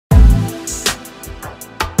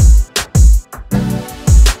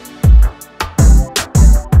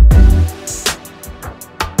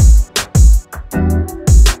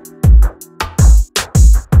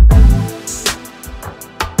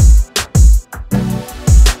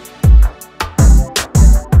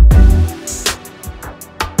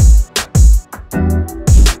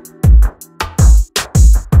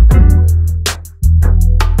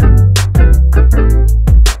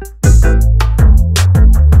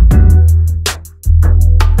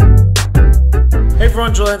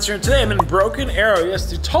everyone, Joel Hansen here, and today I'm in Broken Arrow, yes,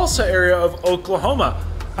 the Tulsa area of Oklahoma.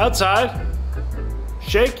 Outside,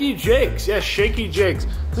 Shaky Jakes, yes, Shaky Jakes.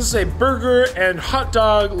 This is a burger and hot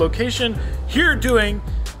dog location here doing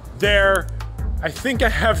their, I think I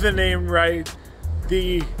have the name right,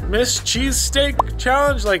 the Miss Cheesesteak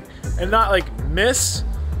challenge, and not like Miss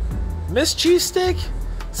Cheesesteak?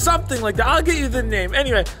 Something like that. I'll get you the name.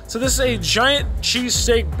 Anyway, so this is a giant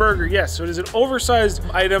cheesesteak burger. Yes, so it is an oversized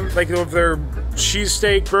item, like of their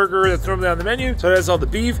cheesesteak burger that's normally on the menu. So it has all the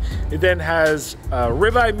beef. It then has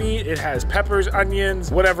ribeye meat. It has peppers, onions,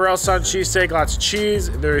 whatever else on cheesesteak. Lots of cheese.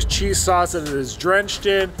 There is cheese sauce that it is drenched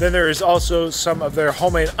in. Then there is also some of their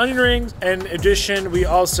homemade onion rings. In addition, we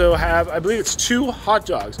also have, I believe it's 2 hot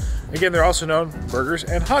dogs. Again, they're also known burgers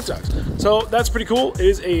and hot dogs. So that's pretty cool. It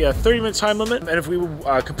is a 30-minute time limit, and if we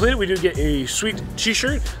complete it, we do get a sweet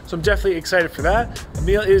t-shirt. So I'm definitely excited for that. The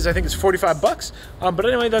meal is, I think it's 45 bucks. But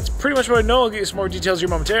anyway, that's pretty much what I know. I'll get you some more details here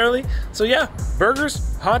momentarily. So yeah,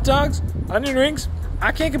 burgers, hot dogs, onion rings.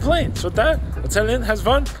 I can't complain. So with that, let's head in, have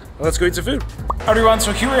fun, and let's go eat some food. Everyone,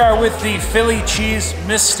 so here we are with the Philly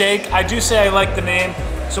Cheesesteak. I do say I like the name.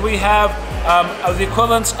 So we have the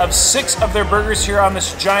equivalents of 6 of their burgers here on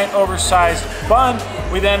this giant oversized bun.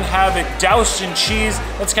 We then have it doused in cheese.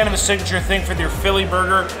 That's kind of a signature thing for their Philly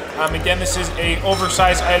burger. Again, this is a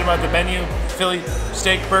oversized item on the menu, Philly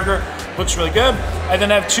steak burger. Looks really good. I then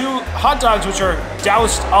have 2 hot dogs, which are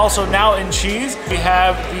doused also now in cheese. We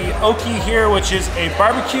have the Okie here, which is a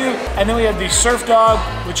barbecue. And then we have the surf dog,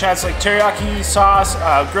 which has like teriyaki sauce,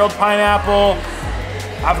 grilled pineapple,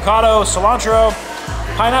 avocado, cilantro,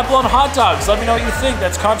 pineapple on hot dogs. Let me know what you think.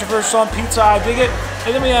 That's controversial on pizza. I dig it.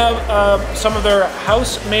 And then we have some of their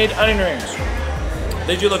house-made onion rings.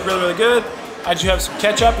 They do look really, really good. I do have some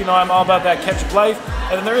ketchup. You know, I'm all about that ketchup life.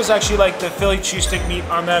 And then there is actually like the Philly cheesesteak meat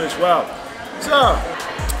on that as well. So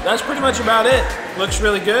that's pretty much about it. Looks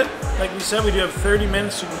really good. Like we said, we do have 30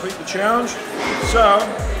 minutes to complete the challenge. So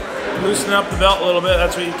loosen up the belt a little bit.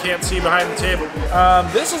 That's what you can't see behind the table.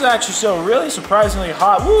 This is actually still really surprisingly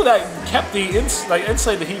hot. Woo, that kept the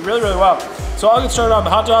insulated the heat really, really well. So I'll get started on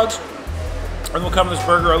the hot dogs, and we'll come to this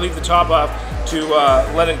burger. I'll leave the top off to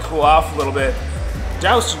let it cool off a little bit.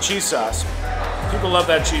 Doused in cheese sauce. People love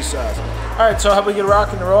that cheese sauce. All right, so how about we get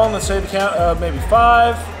rocking and rolling? Let's say the count of maybe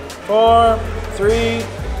 5, 4, 3,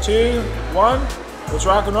 2, 1. Let's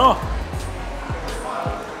rock and roll.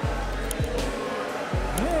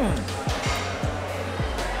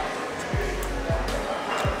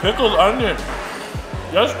 Pickled onion.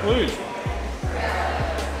 Yes, please.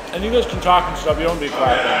 And you guys can talk and stuff. You don't be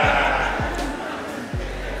quiet.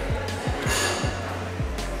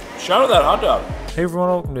 Shout out that hot dog. Hey everyone,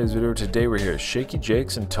 welcome to this video. Today we're here at Shaky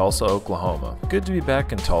Jakes in Tulsa, Oklahoma. Good to be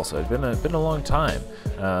back in Tulsa. It's been a long time.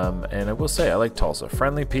 And I will say, I like Tulsa.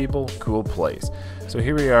 Friendly people, cool place. So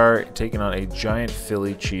here we are taking on a giant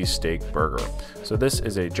Philly cheesesteak burger. So this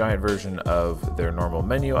is a giant version of their normal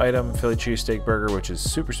menu item, Philly cheesesteak burger, which is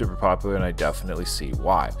super, super popular, and I definitely see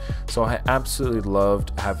why. So I absolutely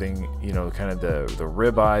loved having, you know, kind of the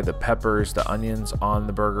ribeye, the peppers, the onions on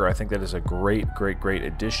the burger. I think that is a great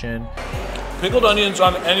addition. Pickled onions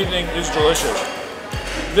on anything is delicious.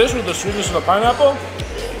 This with the sweetness of the pineapple,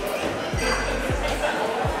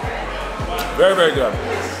 very, very good.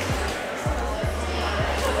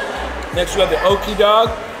 Next we have the Okie dog.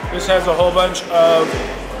 This has a whole bunch of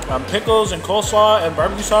pickles and coleslaw and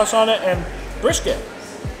barbecue sauce on it and brisket.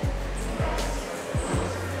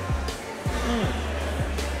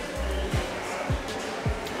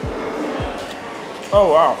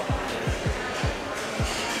 Oh wow.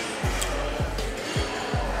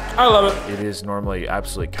 I love it. It is normally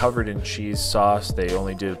absolutely covered in cheese sauce. They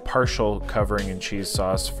only did partial covering in cheese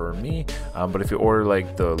sauce for me, but if you order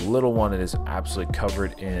like the little one, it is absolutely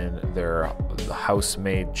covered in their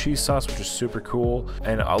house-made cheese sauce, which is super cool.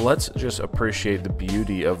 And let's just appreciate the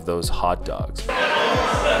beauty of those hot dogs. I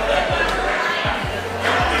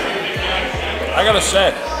gotta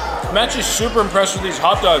say, I'm actually super impressed with these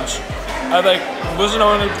hot dogs. I wasn't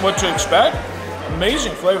knowing what to expect.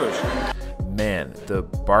 Amazing flavors. Man, the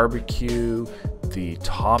barbecue, the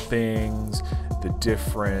toppings, the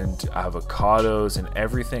different avocados and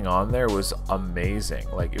everything on there was amazing.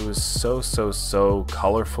 Like, it was so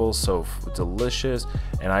colorful, so delicious,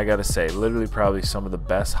 and I gotta say, literally probably some of the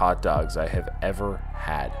best hot dogs I have ever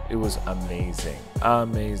had. It was amazing.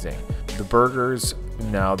 The burgers,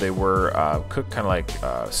 now they were cooked kind of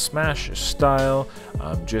like smash style,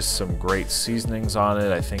 just some great seasonings on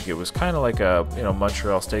it. I think it was kind of like a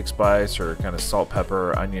Montreal steak spice or kind of salt,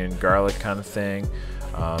 pepper, onion, garlic kind of thing.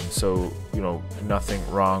 So, you know, nothing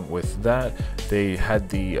wrong with that. They had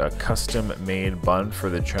the custom made bun for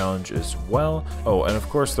the challenge as well. Oh, and of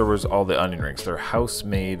course there was all the onion rings. They're house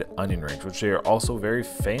made onion rings, which they are also very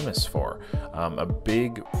famous for. A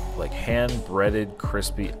big, like, hand breaded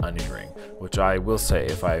crispy onion ring, which I will say,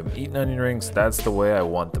 if I'm eating onion rings, that's the way I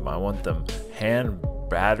want them. I want them hand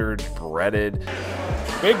battered, breaded.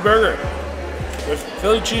 Big burger with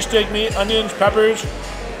Philly cheesesteak meat, onions, peppers,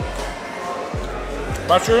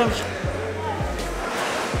 mushrooms,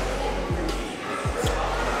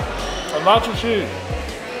 and lots of cheese.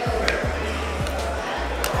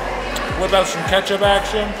 Whip out some ketchup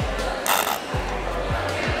action.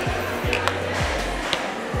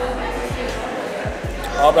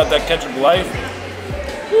 All about that ketchup life.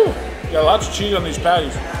 Whew. Got lots of cheese on these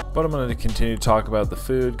patties. But I'm going to continue to talk about the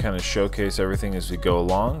food, kind of showcase everything as we go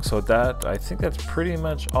along. So that, I think that's pretty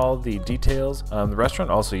much all the details. The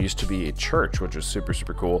restaurant also used to be a church, which was super,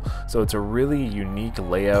 super cool. So it's a really unique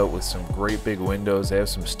layout with some great big windows. They have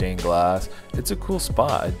some stained glass. It's a cool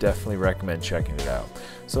spot. I definitely recommend checking it out.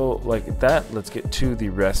 So like that, let's get to the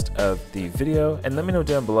rest of the video. And let me know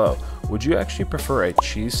down below, would you actually prefer a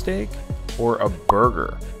cheesesteak or a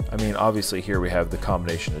burger? I mean, obviously here we have the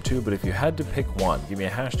combination of two, but if you had to pick one, give me a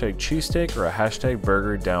hashtag cheesesteak or a hashtag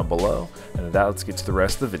burger down below. And with that, let's get to the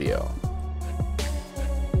rest of the video.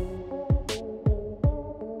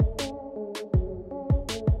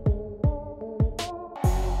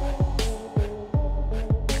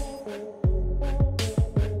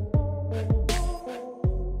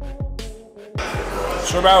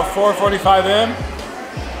 So about 4:45 a.m.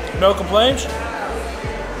 No complaints.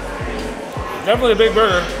 Definitely a big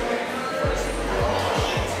burger.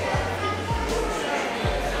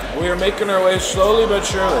 We are making our way slowly but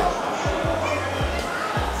surely.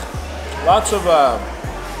 Lots of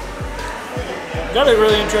got a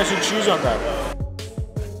really interesting cheese on that.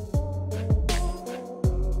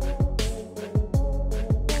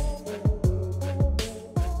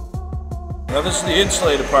 Now this is the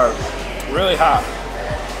insulated part. Really hot.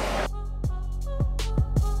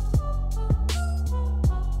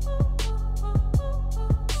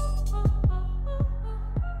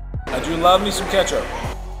 I do love me some ketchup.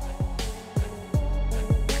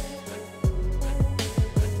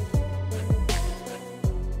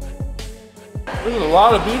 There's a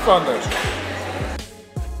lot of beef on this.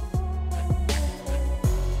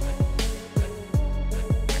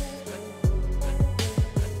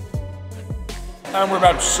 And we're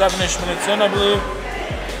about 7-ish minutes in, I believe.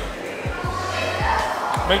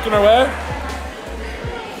 Making our way.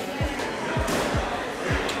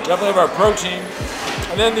 Definitely have our protein.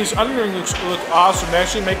 And then these onion rings look awesome. They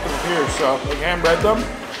actually make them here, so they hand bread them.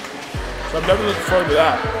 So I'm definitely looking forward to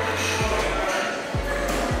that.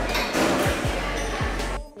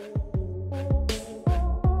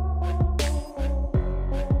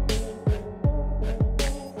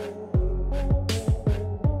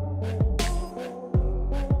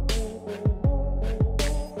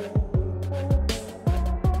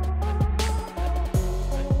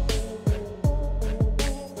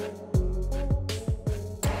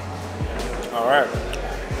 All right,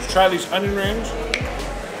 let's try these onion rings.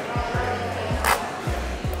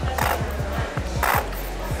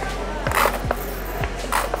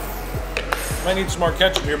 Might need some more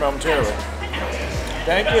ketchup here momentarily.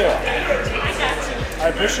 Thank you. I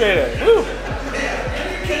appreciate it. Woo.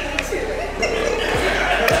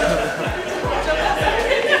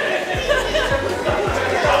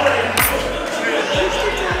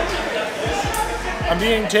 I'm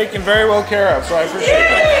being taken very well care of, so I appreciate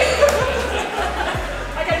that.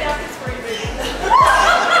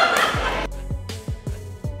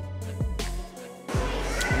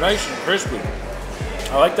 Nice and crispy.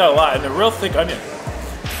 I like that a lot, and a real thick onion.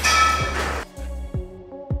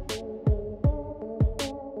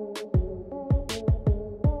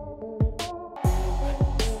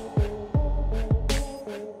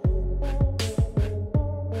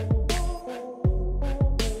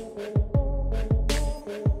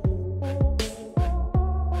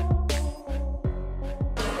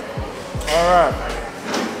 All right.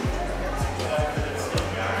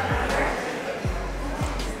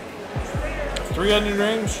 Three onion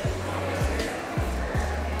rings,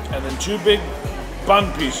 and then 2 big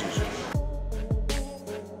bun pieces.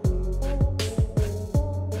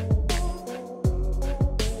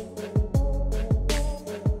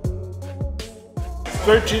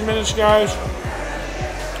 "13 minutes, guys,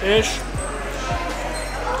 ish.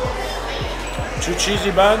 2 cheesy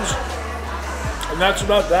buns, and that's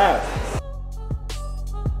about that.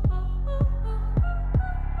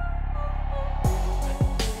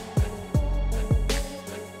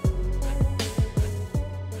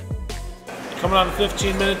 Coming on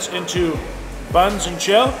 15 minutes into buns and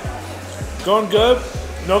chill. Going good,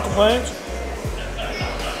 no complaints.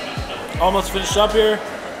 Almost finished up here,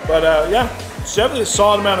 but yeah, it's definitely a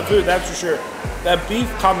solid amount of food, that's for sure. That beef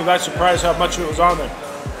caught me by surprise how much of it was on there.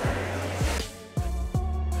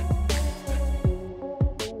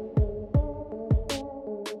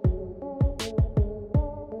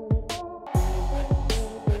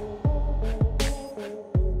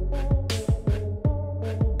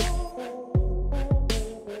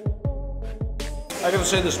 I gotta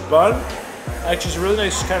say, this bun actually has a really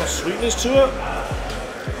nice kind of sweetness to it.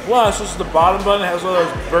 Plus, this is the bottom bun. It has all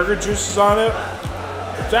those burger juices on it.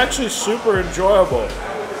 It's actually super enjoyable.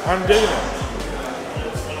 I'm digging it.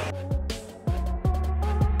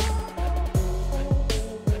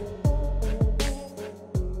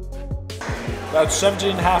 About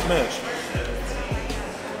 17 and a half minutes.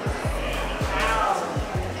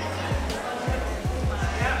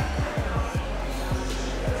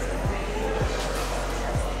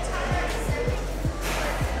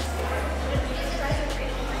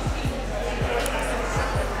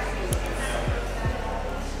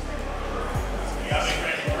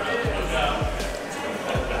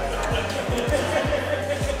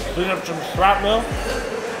 Clean up some shrapnel.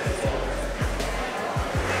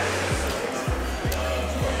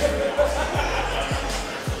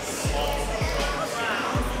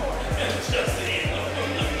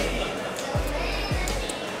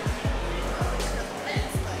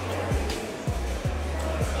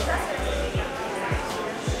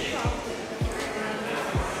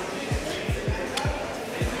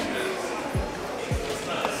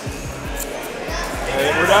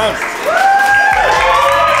 And we're done.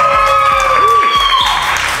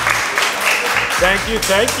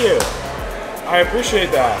 Thank you. I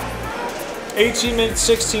appreciate that. 18 minutes,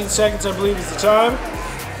 16 seconds, I believe, is the time.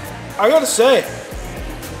 I gotta say,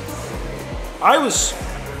 I was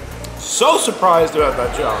so surprised about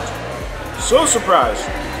that challenge. So surprised.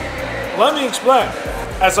 Let me explain.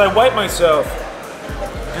 As I wipe myself,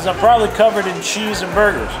 because I'm probably covered in cheese and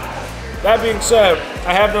burgers. That being said,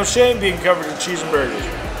 I have no shame being covered in cheese and burgers.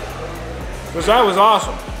 Because that was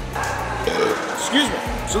awesome. Excuse me.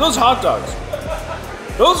 So those hot dogs,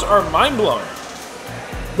 those are mind-blowing.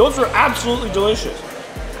 Those are absolutely delicious.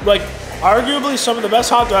 Like, arguably some of the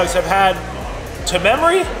best hot dogs I've had to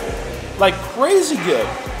memory. Like, crazy good.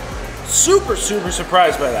 Super, super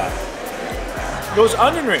surprised by that. Those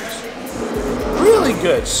onion rings, really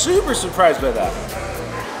good. Super surprised by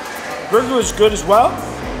that. Burger was good as well.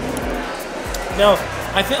 Now,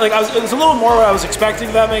 I think it was a little more what I was expecting,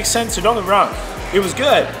 if that makes sense. So don't get me wrong, it was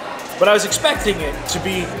good, but I was expecting it to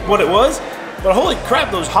be what it was. But holy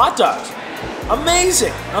crap, those hot dogs.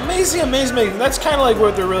 Amazing. Amazing, amazing, amazing. That's kind of like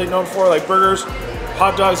what they're really known for, like burgers,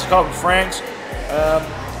 hot dogs, they call them Franks.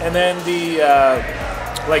 And then the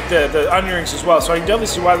onion rings as well. So I can definitely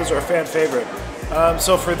see why those are a fan favorite.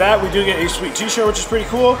 So for that, we do get a sweet t-shirt, which is pretty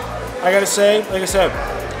cool. I gotta say, like I said,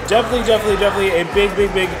 definitely a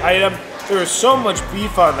big item. There was so much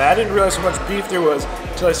beef on that. I didn't realize how much beef there was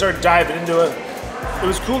until I started diving into it. It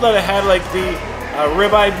was cool that it had like the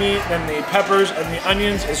ribeye meat and the peppers and the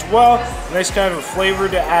onions as well. A nice kind of flavor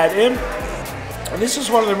to add in. And this is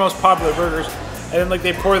one of their most popular burgers. And then like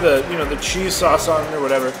they pour the the cheese sauce on it or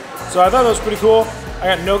whatever. So I thought that was pretty cool.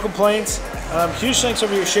 I got no complaints. Huge thanks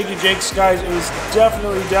over here, Shaky Jakes, guys. It was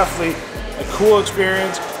definitely a cool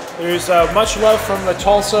experience. There's much love from the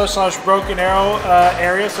Tulsa / Broken Arrow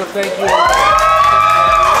area, so thank you.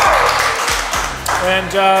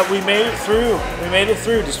 And we made it through. We made it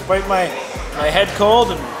through, despite my head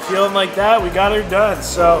cold and feeling like that. We got her done,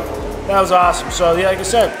 so that was awesome. So yeah, like I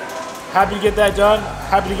said, happy to get that done.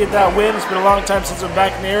 Happy to get that win. It's been a long time since I'm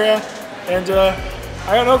back in the area, and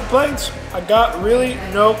I got no complaints. I got really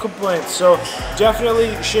no complaints. So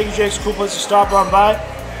definitely Shaky Jakes, cool place to stop on by.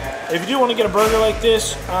 If you do want to get a burger like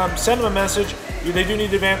this, send them a message. They do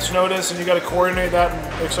need advance notice, and you got to coordinate that,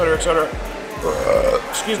 and et cetera, et cetera.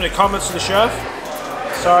 Excuse me, comments to the chef.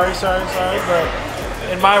 Sorry, but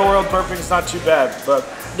in my world, burping is not too bad. But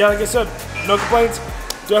yeah, like I said, no complaints.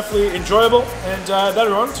 Definitely enjoyable. And that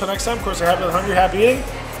everyone, until next time, of course, I have been hungry, happy eating.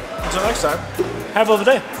 Until next time, have a lovely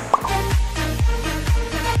day.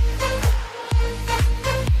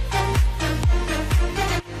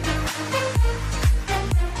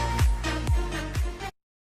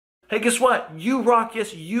 Hey, guess what? You rock.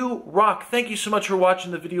 Yes, you rock. Thank you so much for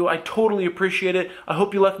watching the video. I totally appreciate it. I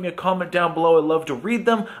hope you left me a comment down below. I'd love to read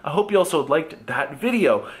them. I hope you also liked that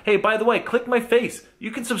video. Hey, by the way, click my face. You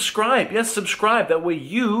can subscribe. Yes, subscribe. That way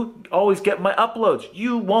you always get my uploads.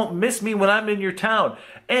 You won't miss me when I'm in your town.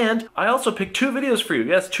 And I also picked 2 videos for you.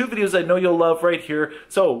 Yes, 2 videos I know you'll love right here.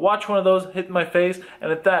 So watch one of those, hit my face, and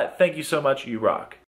at that, thank you so much. You rock.